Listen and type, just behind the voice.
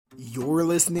You're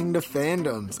listening to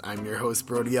Fandoms. I'm your host,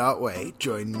 Brody Otway.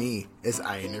 Join me as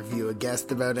I interview a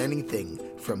guest about anything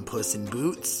from Puss in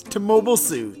Boots to mobile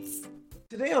suits.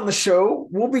 Today on the show,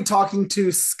 we'll be talking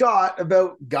to Scott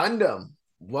about Gundam.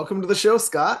 Welcome to the show,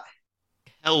 Scott.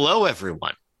 Hello,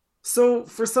 everyone. So,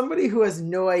 for somebody who has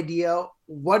no idea,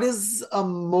 what is a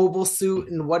mobile suit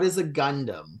and what is a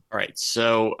Gundam? All right,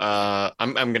 so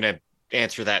I'm gonna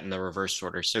answer that in the reverse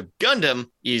order. So Gundam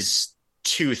is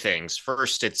two things.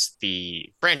 First, it's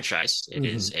the franchise. It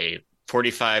is a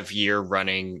 45-year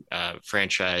running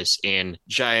franchise in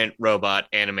giant robot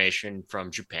animation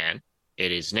from Japan.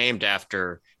 It is named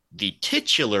after the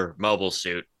titular mobile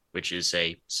suit, which is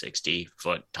a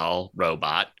 60-foot tall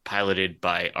robot piloted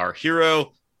by our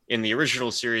hero in the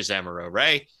original series, Amuro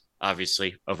Ray.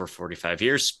 Obviously, over 45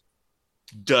 years,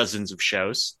 dozens of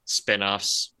shows,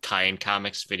 spin-offs, tie-in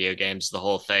comics, video games, the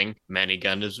whole thing. Many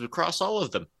Gundams across all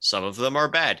of them. Some of them are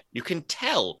bad. You can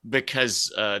tell because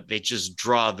they just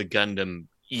draw the Gundam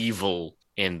evil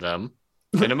in them.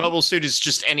 And a mobile suit is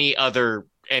just any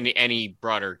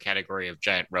broader category of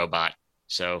giant robot.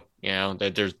 So,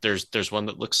 there's one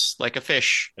that looks like a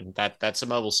fish, and that's a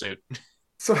mobile suit.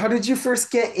 So, how did you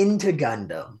first get into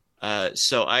Gundam?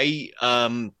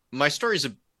 My story is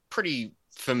a pretty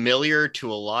familiar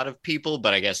to a lot of people,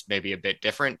 but I guess maybe a bit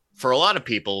different. For a lot of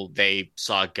people, they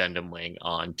saw Gundam Wing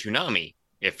on Toonami,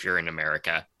 if you're in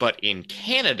America. But in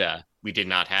Canada, we did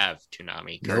not have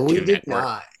Toonami. No, we did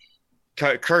not.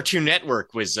 Cartoon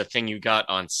Network was a thing you got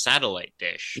on satellite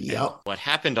dish. Yep. And what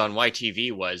happened on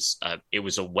YTV was it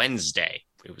was a Wednesday.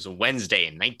 It was a Wednesday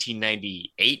in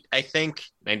 1998, I think,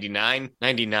 99.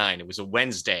 It was a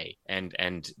Wednesday,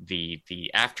 and the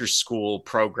after school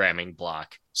programming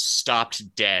block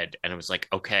stopped dead, and it was like,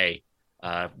 okay,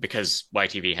 because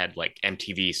YTV had like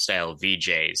MTV style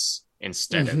VJs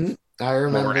instead of I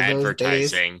remember more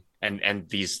advertising. Days. And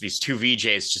these two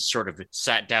VJs just sort of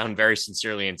sat down very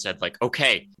sincerely and said, like,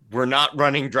 okay, we're not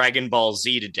running Dragon Ball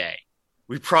Z today.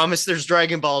 We promise there's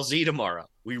Dragon Ball Z tomorrow.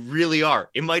 We really are.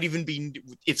 It might even be,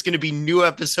 it's going to be new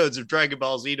episodes of Dragon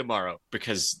Ball Z tomorrow,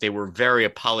 because they were very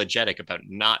apologetic about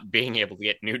not being able to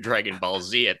get new Dragon Ball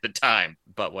Z at the time.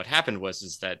 But what happened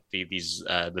is that the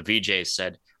VJs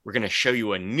said, we're going to show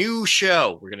you a new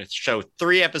show. We're going to show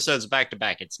 3 episodes back to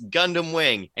back. It's Gundam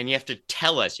Wing. And you have to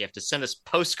tell us, you have to send us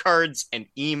postcards and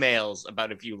emails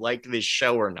about if you like this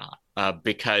show or not.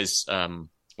 Because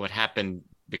what happened,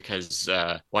 because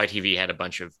YTV had a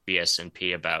bunch of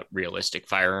BS&P about realistic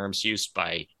firearms use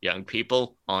by young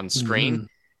people on screen.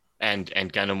 And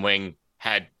Gundam Wing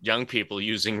had young people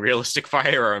using realistic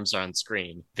firearms on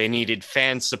screen. They needed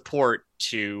fan support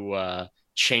to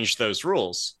change those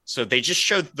rules. So they just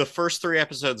showed the first 3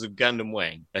 episodes of Gundam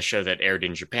Wing, a show that aired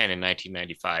in Japan in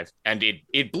 1995. And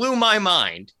it blew my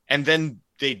mind. And then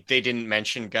they didn't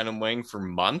mention Gundam Wing for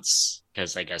months,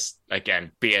 because I guess,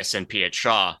 again, BS&P at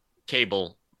Shaw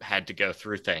Cable had to go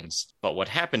through things. But what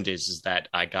happened is that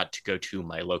I got to go to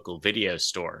my local video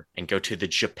store and go to the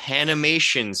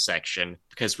Japanimation section,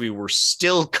 because we were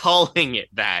still calling it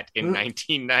that in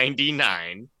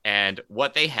 1999. And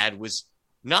what they had was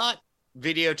not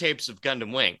videotapes of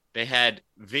Gundam Wing. They had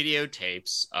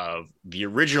videotapes of the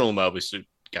original Mobile Suit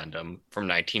Gundam from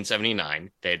 1979.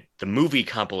 They had the movie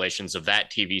compilations of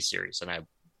that TV series. And I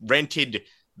rented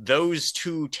those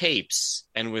 2 tapes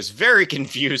and was very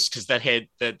confused, because that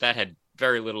had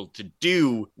very little to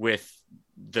do with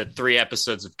the 3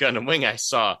 episodes of Gundam Wing I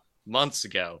saw months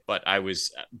ago. But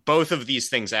both of these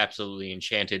things absolutely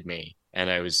enchanted me, and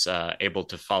I was able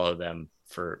to follow them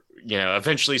for,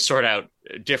 eventually sort out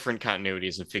different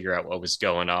continuities and figure out what was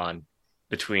going on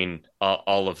between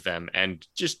all of them, and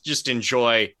just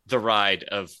enjoy the ride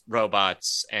of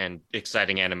robots and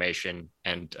exciting animation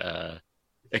and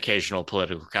occasional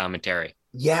political commentary.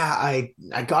 Yeah, I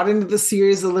got into the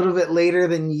series a little bit later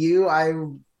than you. I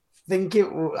think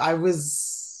I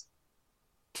was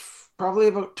probably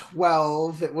about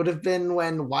 12. It would have been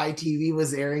when YTV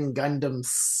was airing Gundam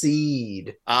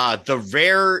Seed. The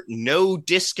rare no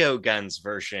disco guns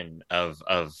version of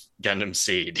Gundam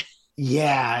Seed.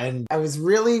 Yeah, and I was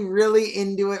really, really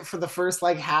into it for the first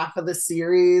like half of the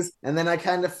series, and then I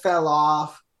kind of fell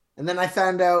off. And then I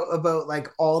found out about like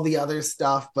all the other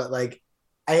stuff, but like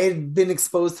I had been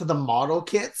exposed to the model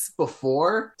kits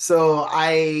before. So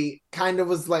I kind of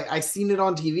was like, I seen it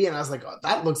on TV and I was like, oh,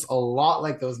 that looks a lot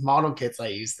like those model kits I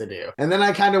used to do. And then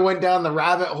I kind of went down the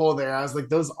rabbit hole there. I was like,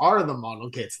 those are the model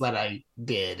kits that I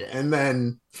did. And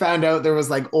then found out there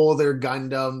was like older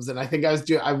Gundams. And I think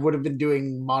I would have been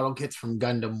doing model kits from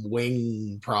Gundam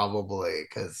Wing probably,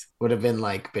 because would have been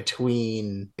like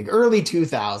between like early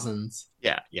 2000s.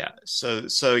 Yeah.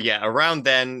 So yeah, around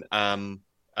then,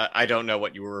 I don't know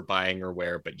what you were buying or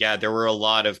where, but yeah, there were a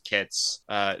lot of kits.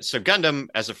 So Gundam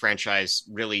as a franchise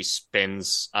really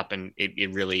spins up, and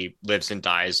it really lives and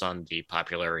dies on the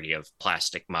popularity of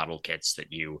plastic model kits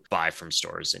that you buy from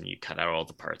stores, and you cut out all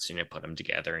the parts and you put them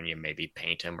together and you maybe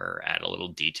paint them or add a little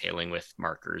detailing with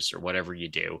markers or whatever you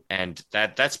do. And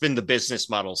that's been the business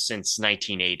model since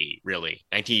 1980, really.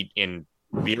 19 in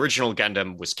the original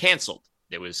Gundam was canceled.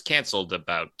 It was canceled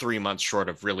about 3 months short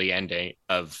of really ending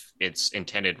of its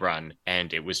intended run,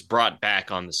 and it was brought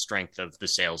back on the strength of the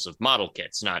sales of model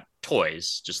kits, not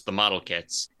toys, just the model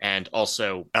kits, and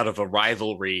also out of a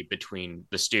rivalry between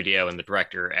the studio and the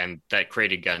director and that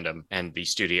created Gundam and the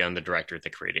studio and the director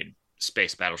that created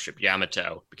Space Battleship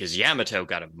Yamato, because Yamato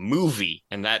got a movie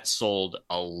and that sold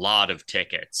a lot of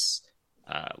tickets.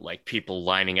 Like people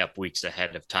lining up weeks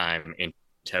ahead of time in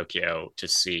Tokyo to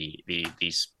see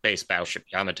the Space Battleship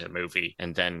Yamato movie,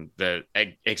 and then the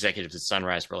executives at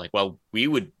Sunrise were like, "Well, we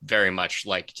would very much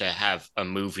like to have a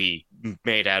movie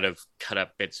made out of cut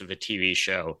up bits of a TV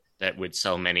show that would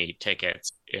sell many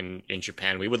tickets in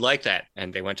Japan. We would like that."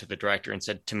 And they went to the director and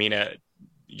said, "Tamina."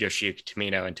 Yoshiyuki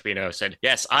Tomino, and Tomino said,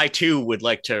 "Yes, I too would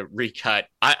like to recut.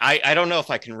 I don't know if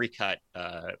I can recut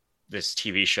this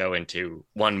TV show into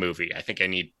one movie. I think I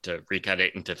need to recut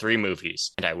it into 3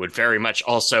 movies. And I would very much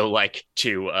also like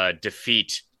to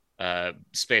defeat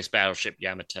Space Battleship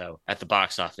Yamato at the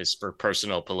box office for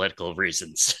personal political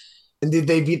reasons." And did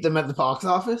they beat them at the box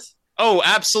office? Oh,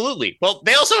 absolutely. Well,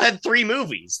 they also had 3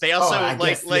 movies. They Oh, also I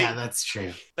guess yeah, that's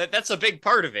true. that's a big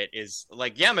part of it is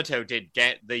like Yamato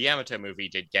the Yamato movie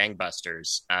did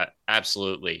gangbusters,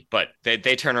 absolutely, but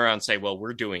they turn around and say, well,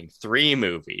 we're doing 3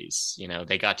 movies.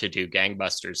 They got to do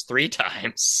gangbusters 3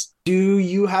 times. Do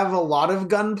you have a lot of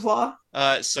Gunpla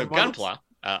So models? Gunpla,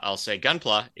 I'll say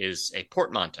Gunpla is a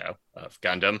portmanteau of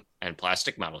Gundam and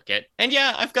plastic model kit, and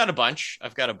yeah, I've got a bunch.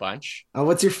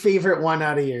 What's your favorite one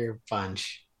out of your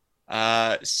bunch?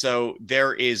 So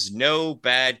there is no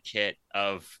bad kit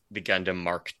of the Gundam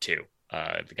Mark II.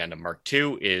 The Gundam Mark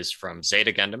II is from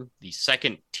Zeta Gundam. The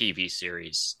second TV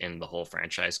series in the whole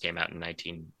franchise came out in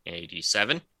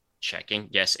 1987. Checking,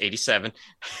 yes, 87.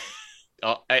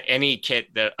 Any kit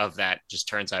of that just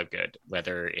turns out good,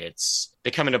 whether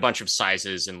they come in a bunch of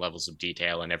sizes and levels of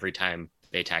detail, and every time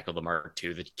they tackle the Mark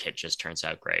II, the kit just turns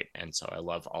out great. And so I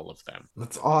love all of them.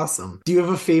 That's awesome. Do you have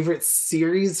a favorite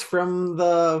series from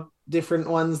the different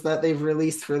ones that they've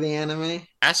released for the anime?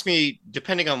 Ask me,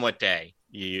 depending on what day.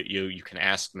 You can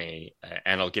ask me,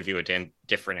 and I'll give you a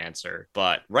different answer.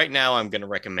 But right now, I'm going to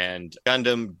recommend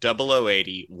Gundam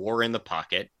 0080 War in the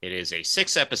Pocket. It is a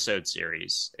 6-episode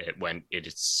series.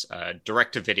 It's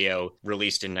direct to video,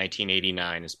 released in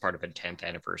 1989 as part of a 10th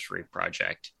anniversary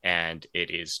project, and it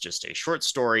is just a short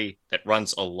story that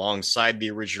runs alongside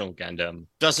the original Gundam.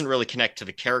 Doesn't really connect to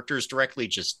the characters directly,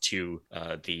 just to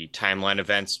the timeline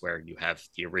events where you have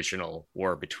the original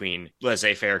war between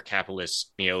laissez-faire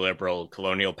capitalist neoliberal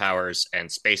colonial powers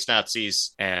and space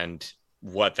Nazis, and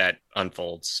what that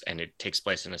unfolds. And it takes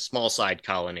place in a small side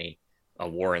colony, a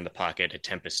war in the pocket, a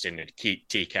tempest in a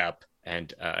teacup,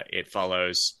 and it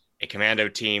follows a commando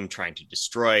team trying to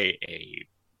destroy a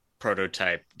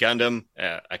prototype Gundam.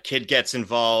 A kid gets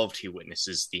involved. He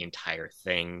witnesses the entire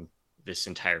thing, this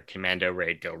entire commando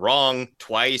raid go wrong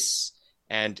twice.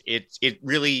 And it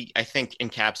really, I think,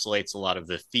 encapsulates a lot of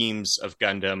the themes of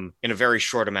Gundam in a very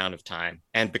short amount of time.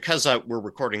 And because we're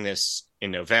recording this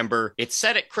in November, it's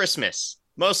set at Christmas,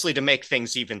 mostly to make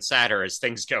things even sadder as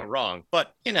things go wrong.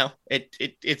 But,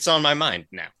 it's on my mind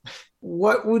now.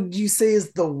 What would you say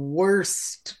is the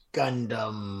worst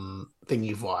Gundam thing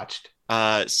you've watched?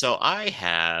 So I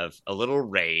have a little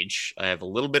rage. I have a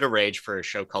little bit of rage for a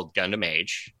show called Gundam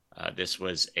Age. This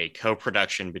was a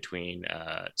co-production between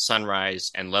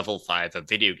Sunrise and Level 5, a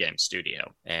video game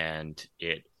studio, and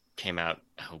it came out,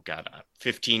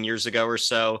 15 years ago or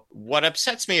so. What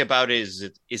upsets me about it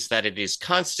is that it is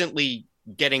constantly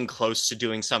getting close to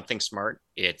doing something smart.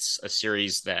 It's a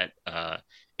series that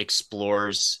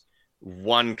explores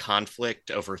one conflict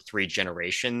over 3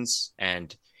 generations,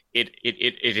 and it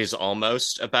is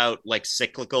almost about like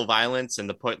cyclical violence and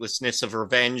the pointlessness of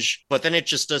revenge, but then it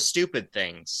just does stupid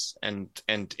things, and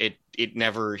it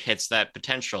never hits that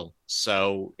potential.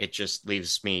 So it just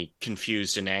leaves me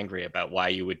confused and angry about why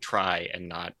you would try and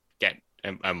not get,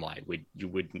 and why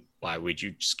would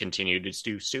you just continue to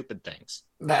do stupid things?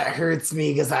 That hurts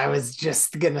me because I was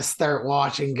just gonna start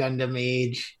watching Gundam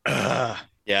Age.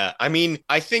 Yeah, I mean,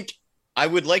 I think I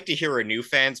would like to hear a new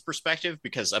fan's perspective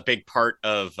because a big part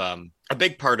of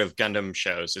Gundam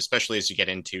shows, especially as you get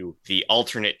into the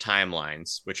alternate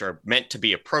timelines, which are meant to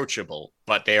be approachable,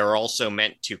 but they are also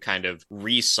meant to kind of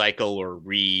recycle or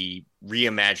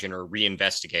reimagine or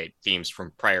reinvestigate themes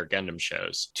from prior Gundam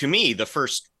shows. To me, the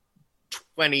first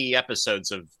 20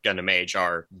 episodes of Gundam Age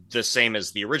are the same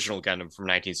as the original Gundam from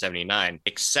 1979,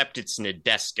 except it's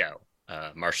Nadesco,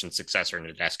 Martian successor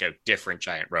Nadesco, different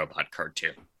giant robot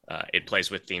cartoon. It plays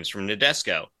with themes from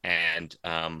Nadesco. And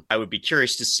I would be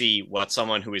curious to see what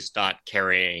someone who is not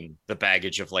carrying the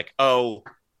baggage of like, oh,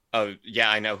 yeah,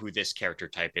 I know who this character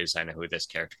type is. I know who this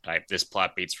character type. This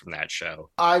plot beats from that show.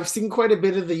 I've seen quite a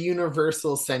bit of the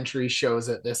Universal Century shows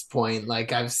at this point.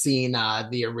 Like I've seen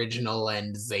the original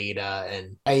and Zeta,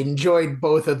 and I enjoyed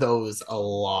both of those a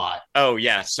lot. Oh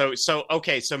yeah, so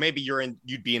okay, so maybe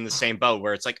you'd be in the same boat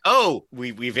where it's like, oh,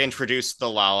 we've introduced the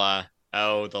Lala.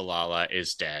 Oh, the Lala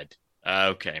is dead.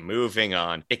 Okay, moving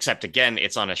on. Except again,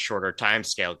 it's on a shorter time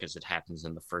scale because it happens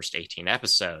in the first 18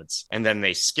 episodes. And then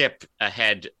they skip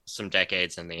ahead some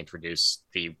decades and they introduce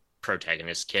the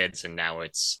protagonist kids. And now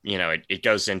it's, it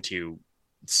goes into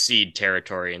seed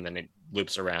territory and then it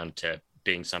loops around to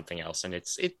being something else. And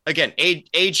again,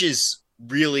 age is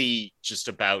really just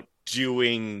about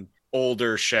doing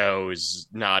older shows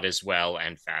not as well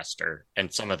and faster. And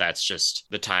some of that's just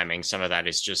the timing. Some of that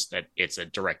is just that it's a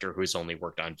director who's only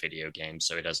worked on video games,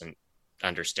 so he doesn't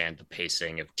understand the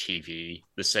pacing of TV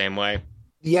the same way.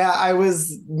 Yeah, I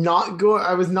was not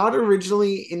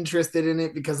originally interested in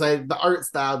it because the art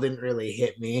style didn't really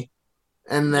hit me.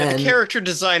 And Yeah, the then character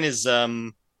design is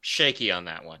shaky on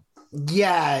that one.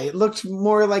 yeah, it looked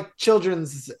more like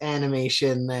children's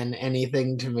animation than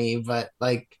anything to me, but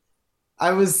like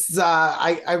I'm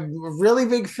a really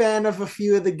big fan of a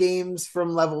few of the games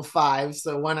from level 5.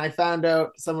 So when I found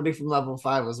out somebody from level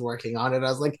 5 was working on it, I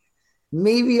was like,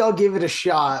 maybe I'll give it a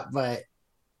shot. But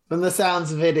from the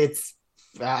sounds of it,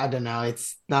 I don't know,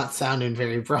 it's not sounding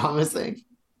very promising.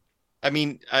 I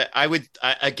mean, I would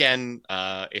again,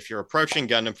 if you're approaching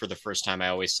Gundam for the first time, I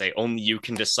always say only you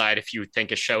can decide if you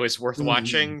think a show is worth Mm.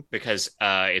 watching because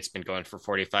it's been going for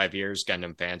 45 years.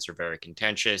 Gundam fans are very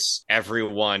contentious.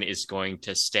 Everyone is going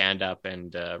to stand up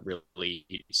and really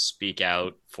speak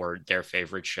out for their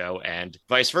favorite show, and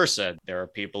vice versa. There are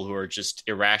people who are just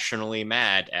irrationally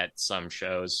mad at some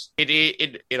shows.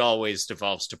 It always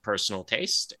devolves to personal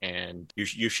taste, and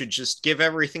you should just give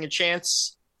everything a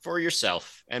chance for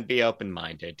yourself and be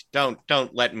open-minded. Don't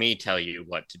let me tell you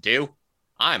what to do.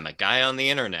 I'm a guy on the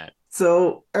internet.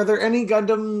 So, are there any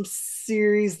Gundam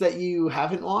series that you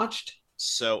haven't watched?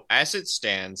 So as it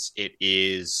stands, it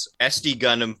is SD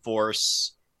Gundam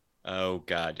Force. Oh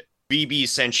god. BB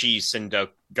Senshi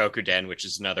Sendokuden, which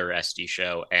is another SD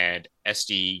show, and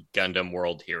SD Gundam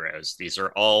World Heroes. These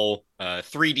are all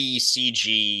 3D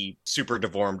CG super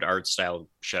deformed art style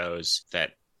shows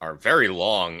that are very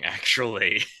long,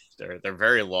 actually. They're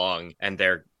very long, and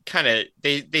they're kind of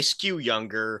they skew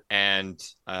younger, and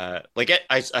I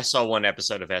saw one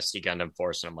episode of SD Gundam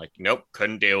Force and I'm like, nope, could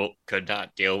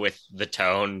not deal with the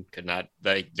tone, could not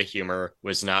the humor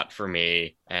was not for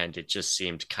me, and it just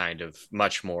seemed kind of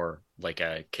much more like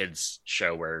a kids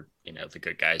show where the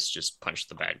good guys just punch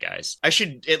the bad guys. I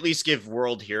should at least give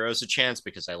World Heroes a chance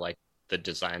because I like the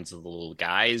designs of the little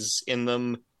guys in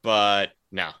them, but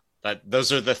no,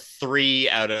 those are the three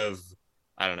out of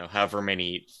I don't know, however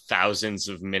many thousands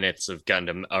of minutes of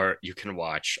Gundam or you can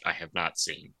watch, I have not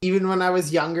seen. Even when I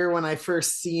was younger, when I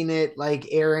first seen it like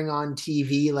airing on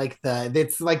TV, like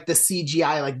it's like the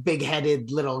CGI, like big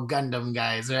headed little Gundam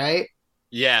guys, right?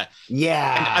 Yeah, and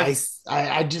Yeah,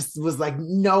 I just was like,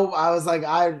 no, I was like,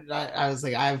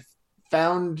 I've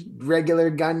found regular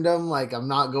Gundam, like I'm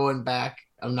not going back.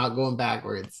 I'm not going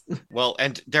backwards.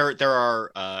 and there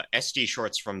are SD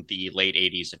shorts from the late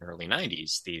 80s and early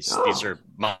 90s. These Oh, are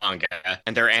manga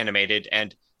and they're animated,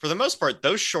 and for the most part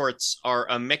those shorts are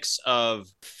a mix of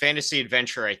fantasy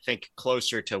adventure, I think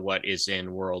closer to what is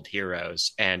in World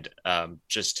Heroes, and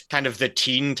just kind of the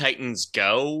Teen Titans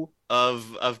Go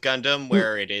of Gundam,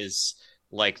 where it is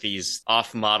like these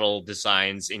off-model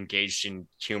designs engaged in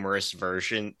humorous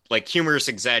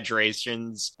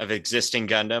exaggerations of existing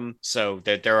Gundam. So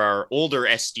that there are older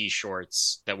SD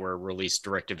shorts that were released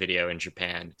direct to video in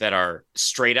Japan that are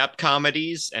straight up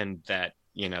comedies and that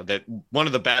that one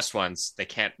of the best ones, they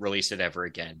can't release it ever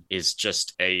again, is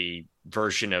just a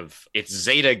version of its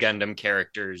Zeta Gundam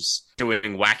characters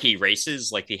doing wacky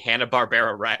races, like the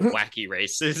Hanna-Barbera wacky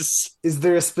races. Is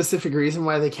there a specific reason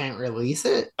why they can't release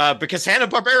it? Because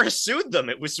Hanna-Barbera sued them.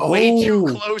 It was way too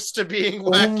Oh, close to being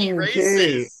wacky okay.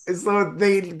 races. So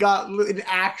they got an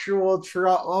actual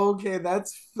trouble. Okay,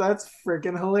 that's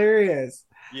freaking hilarious.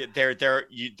 Yeah,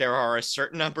 there are a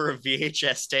certain number of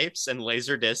VHS tapes and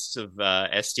laser discs of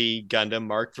SD Gundam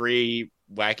Mark III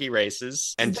wacky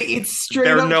races, and It's straight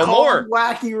there are up no called more.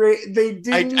 Wacky Race. They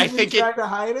I didn't I even think it try to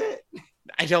hide it.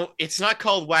 I don't. It's not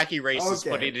called Wacky Races,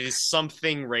 but Okay. it is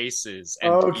something races,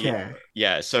 and Okay.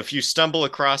 yeah. So if you stumble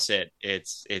across it,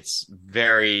 it's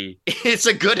very. It's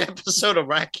a good episode of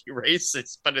Wacky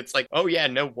Races, but it's like, oh yeah,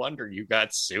 no wonder you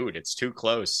got sued. It's too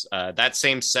close. That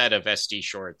same set of SD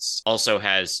shorts also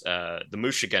has the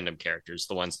Musha Gundam characters,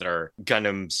 the ones that are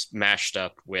Gundams mashed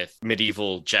up with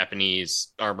medieval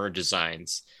Japanese armor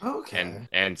designs and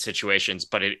Okay. situations,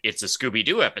 but it's a Scooby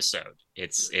Doo episode.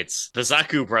 It's the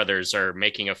Zaku brothers are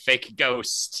making a fake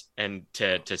ghost and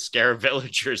to scare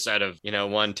villagers out of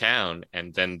one town,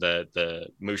 and then the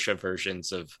Musha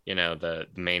versions of the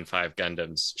main five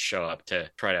Gundams show up to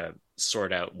try to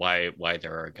sort out why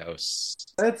there are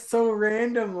ghosts. That's so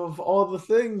random of all the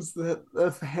things that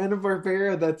of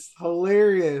Hanna-Barbera. That's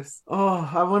hilarious. Oh,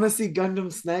 I want to see Gundam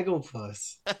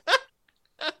Snagglepuss.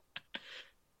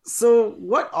 So,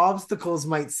 what obstacles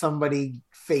might somebody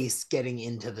face getting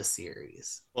into the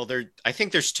series? Well, I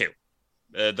think there's two.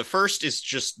 The first is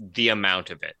just the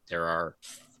amount of it. There are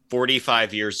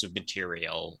 45 years of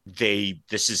material.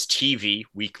 This is TV,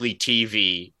 weekly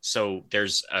TV. So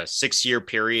there's a 6-year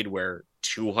period where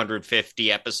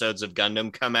 250 episodes of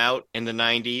Gundam come out in the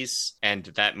 90s. And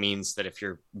that means that if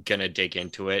you're going to dig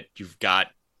into it, you've got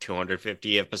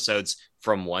 250 episodes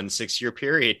from one 6-year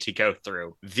period to go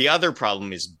through. The other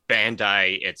problem is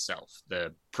Bandai itself.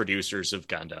 The producers of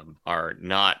Gundam are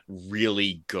not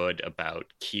really good about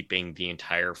keeping the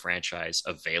entire franchise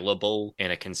available in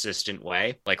a consistent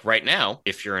way. Like right now,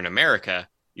 if you're in America,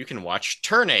 you can watch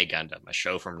Turn A Gundam, a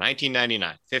show from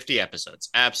 1999, 50 episodes.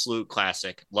 Absolute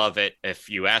classic. Love it. If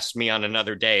you asked me on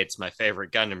another day, it's my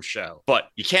favorite Gundam show. But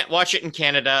you can't watch it in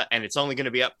Canada, and it's only going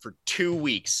to be up for 2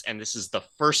 weeks. And this is the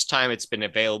first time it's been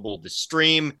available to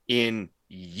stream in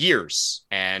years.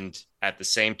 And at the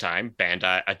same time,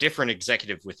 Bandai, a different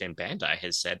executive within Bandai,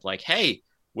 has said, like, hey,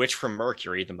 Witch from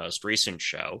Mercury, the most recent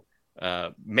show,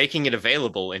 making it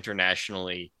available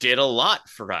internationally did a lot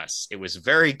for us. It was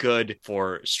very good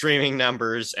for streaming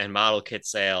numbers and model kit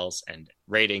sales and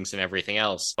ratings and everything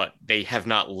else, but they have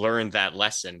not learned that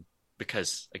lesson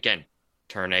because, again,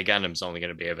 Turn A Gundam's only going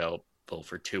to be available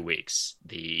for 2 weeks.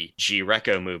 The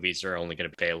G-Reco movies are only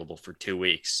going to be available for 2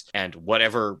 weeks. And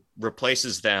whatever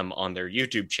replaces them on their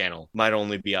YouTube channel might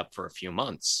only be up for a few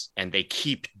months. And they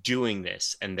keep doing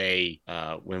this. And they,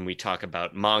 when we talk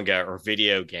about manga or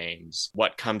video games,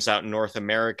 what comes out in North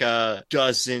America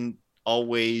doesn't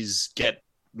always get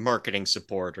marketing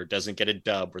support or doesn't get a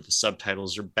dub or the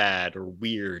subtitles are bad or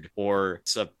weird or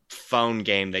it's a phone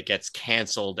game that gets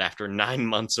canceled after 9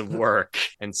 months of work.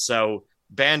 And so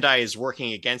Bandai is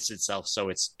working against itself, so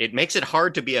it makes it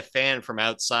hard to be a fan from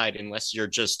outside unless you're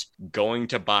just going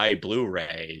to buy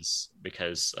Blu-rays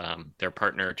because their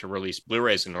partner to release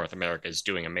Blu-rays in North America is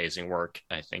doing amazing work.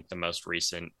 I think the most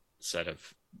recent set of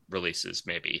releases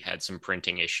maybe had some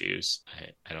printing issues.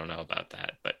 I don't know about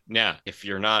that, but yeah, if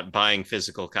you're not buying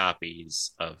physical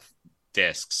copies of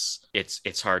discs,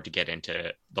 it's hard to get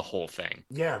into the whole thing.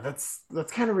 Yeah, that's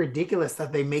kind of ridiculous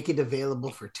that they make it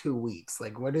available for 2 weeks.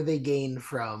 Like, what do they gain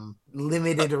from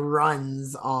limited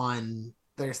runs on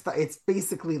their stuff? It's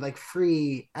basically like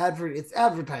free advert. It's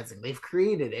advertising. They've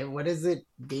created it. What does it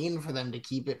gain for them to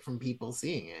keep it from people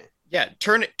seeing it? Yeah,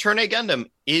 Turn A Gundam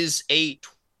is a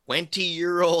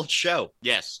 20-year-old show.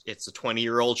 Yes, it's a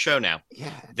 20-year-old show now.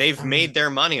 Yeah, They've I mean, made their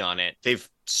money on it. They've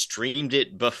streamed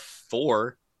it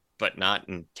before, but not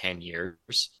in 10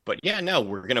 years. But yeah, no,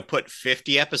 we're going to put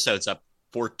 50 episodes up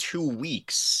for 2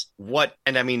 weeks.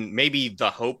 And I mean, maybe the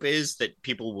hope is that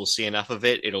people will see enough of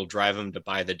it, it'll drive them to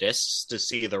buy the discs to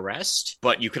see the rest.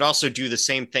 But you could also do the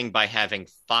same thing by having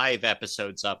 5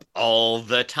 episodes up all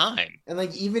the time. and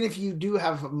like even if you do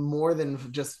have more than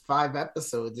just 5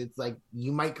 episodes, it's like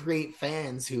you might create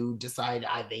fans who decide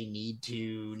they need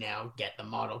to now get the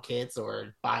model kits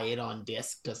or buy it on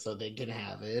disc just so they can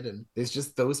have it. And it's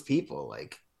just those people.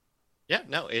 Like, Yeah,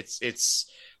 no,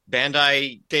 it's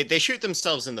Bandai, they shoot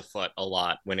themselves in the foot a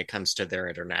lot when it comes to their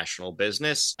international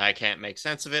business. I can't make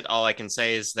sense of it. All I can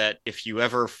say is that if you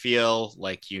ever feel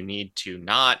like you need to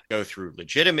not go through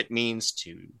legitimate means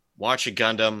to watch a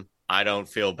Gundam, I don't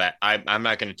feel bad. I'm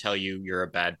not going to tell you you're a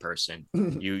bad person.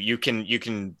 You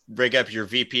can rig up your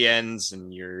VPNs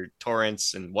and your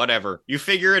torrents and whatever. You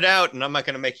figure it out, and I'm not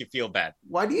going to make you feel bad.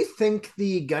 Why do you think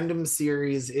the Gundam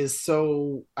series is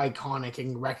so iconic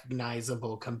and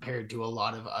recognizable compared to a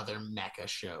lot of other mecha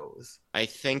shows? I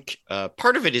think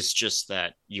part of it is just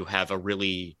that you have a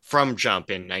really, from Jump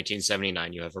in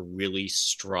 1979, you have a really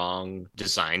strong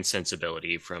design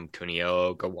sensibility from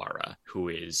Kunio Gawara, who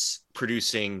is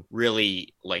producing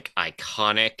really like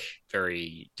iconic,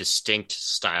 very distinct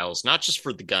styles, not just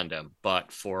for the Gundam,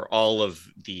 but for all of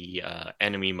the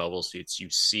enemy mobile suits you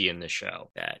see in the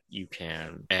show that you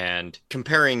can. And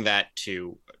comparing that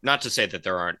to, not to say that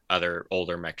there aren't other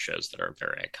older mech shows that are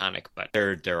very iconic, but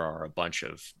there are a bunch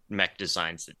of mech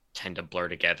designs that tend to blur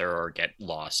together or get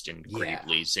lost in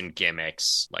greatlies and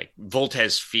gimmicks. Like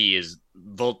Voltes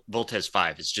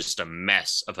 5 is just a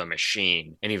mess of a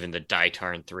machine, and even the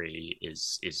Daitarn 3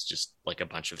 is just like a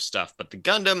bunch of stuff. But the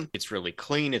Gundam, it's really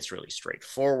clean, it's really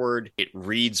straightforward, it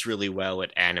reads really well,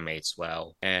 it animates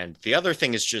well. And the other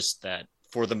thing is just that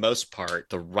for the most part,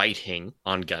 the writing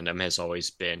on Gundam has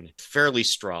always been fairly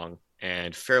strong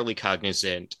and fairly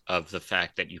cognizant of the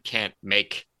fact that you can't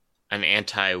make an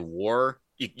anti-war.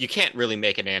 You can't really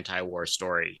make an anti-war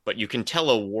story, but you can tell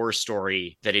a war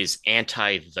story that is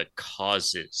anti the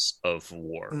causes of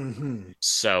war. Mm-hmm.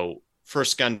 So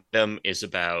First Gundam is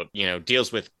about,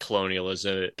 deals with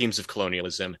colonialism, themes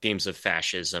of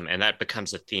fascism, and that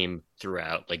becomes a theme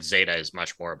throughout. Like Zeta is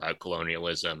much more about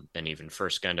colonialism than even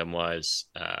First Gundam was.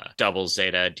 Double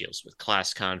Zeta deals with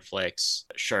class conflicts.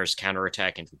 Char's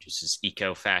counterattack introduces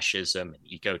eco-fascism and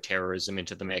eco-terrorism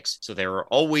into the mix. So they are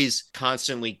always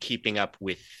constantly keeping up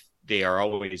with, they are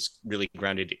always really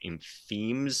grounded in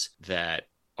themes that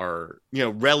are,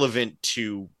 relevant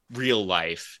to real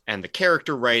life, and the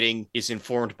character writing is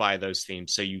informed by those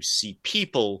themes. So you see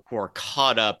people who are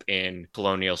caught up in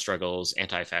colonial struggles,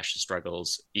 anti-fascist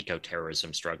struggles,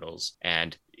 eco-terrorism struggles,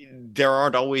 and there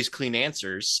aren't always clean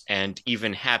answers and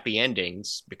even happy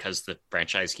endings because the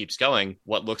franchise keeps going.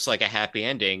 What looks like a happy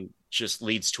ending just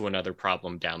leads to another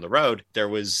problem down the road. There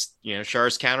was,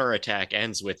 Char's counterattack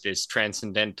ends with this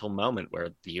transcendental moment where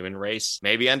the human race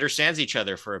maybe understands each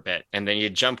other for a bit. And then you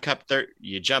jump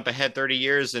ahead 30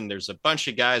 years and there's a bunch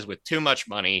of guys with too much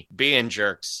money being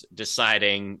jerks,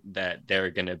 deciding that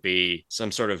they're going to be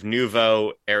some sort of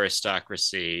nouveau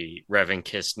aristocracy,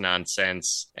 Revankist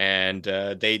nonsense. And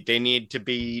they need to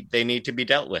be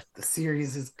dealt with. The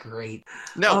series is great.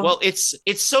 No, well, it's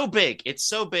so big. It's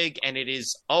so big, and it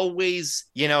is always,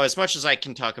 as much as I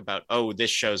can talk about, this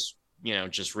show's,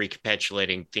 just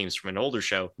recapitulating themes from an older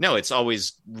show. No, it's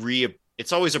always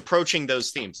approaching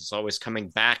those themes. It's always coming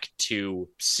back to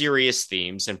serious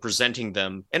themes and presenting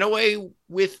them in a way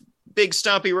with big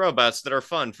stompy robots that are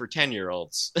fun for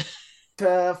 10-year-olds.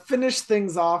 To finish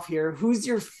things off here, who's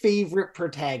your favorite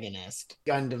protagonist,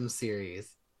 Gundam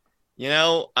series?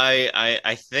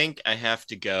 I think I have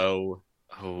to go.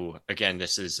 Oh, again,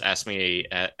 this is ask me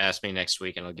next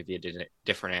week, and I'll give you a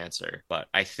different answer. But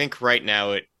I think right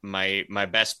now, my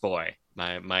best boy,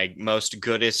 my most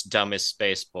goodest, dumbest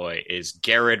space boy is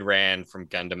Garrett Rand from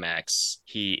Gundam X.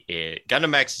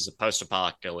 Gundam X is a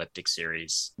post-apocalyptic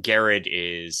series. Garrett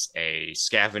is a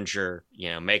scavenger,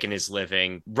 making his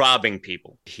living, robbing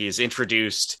people. He is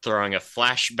introduced throwing a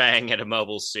flashbang at a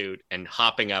mobile suit and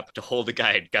hopping up to hold a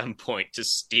guy at gunpoint to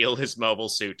steal his mobile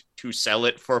suit to sell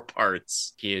it for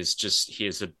parts. He is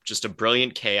just a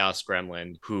brilliant chaos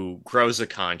gremlin who grows a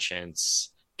conscience,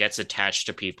 gets attached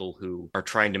to people who are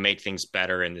trying to make things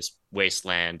better in this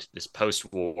wasteland, this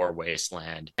post-war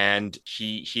wasteland. And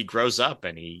he grows up,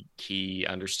 and he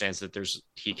understands that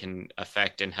he can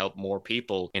affect and help more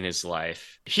people in his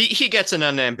life. He gets an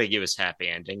unambiguous happy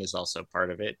ending is also part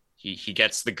of it. He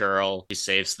gets the girl, he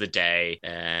saves the day,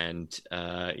 and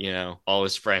all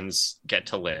his friends get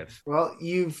to live. Well,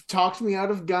 you've talked me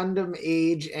out of Gundam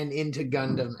Age and into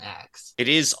Gundam X. It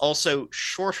is also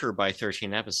shorter by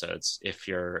 13 episodes if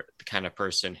you're the kind of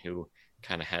person who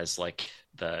kind of has like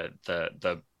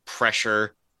the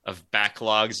pressure of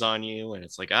backlogs on you, and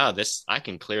it's like, I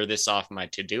can clear this off my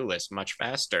to-do list much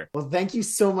faster. Well, thank you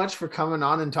so much for coming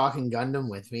on and talking Gundam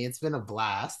with me. It's been a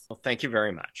blast. Well, thank you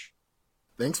very much.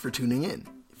 Thanks for tuning in.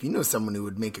 If you know someone who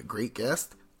would make a great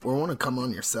guest or want to come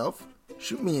on yourself,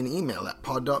 shoot me an email at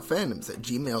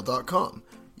pod.fandoms@gmail.com.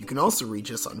 You can also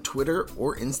reach us on Twitter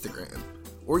or Instagram,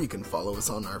 or you can follow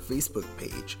us on our Facebook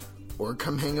page, or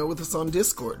come hang out with us on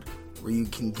Discord, where you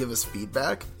can give us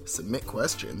feedback, submit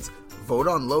questions, vote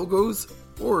on logos,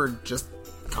 or just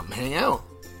come hang out.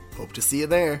 Hope to see you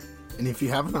there. And if you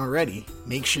haven't already,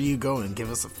 make sure you go and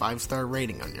give us a 5-star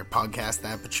rating on your podcast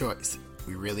app of choice.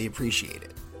 We really appreciate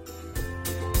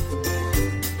it.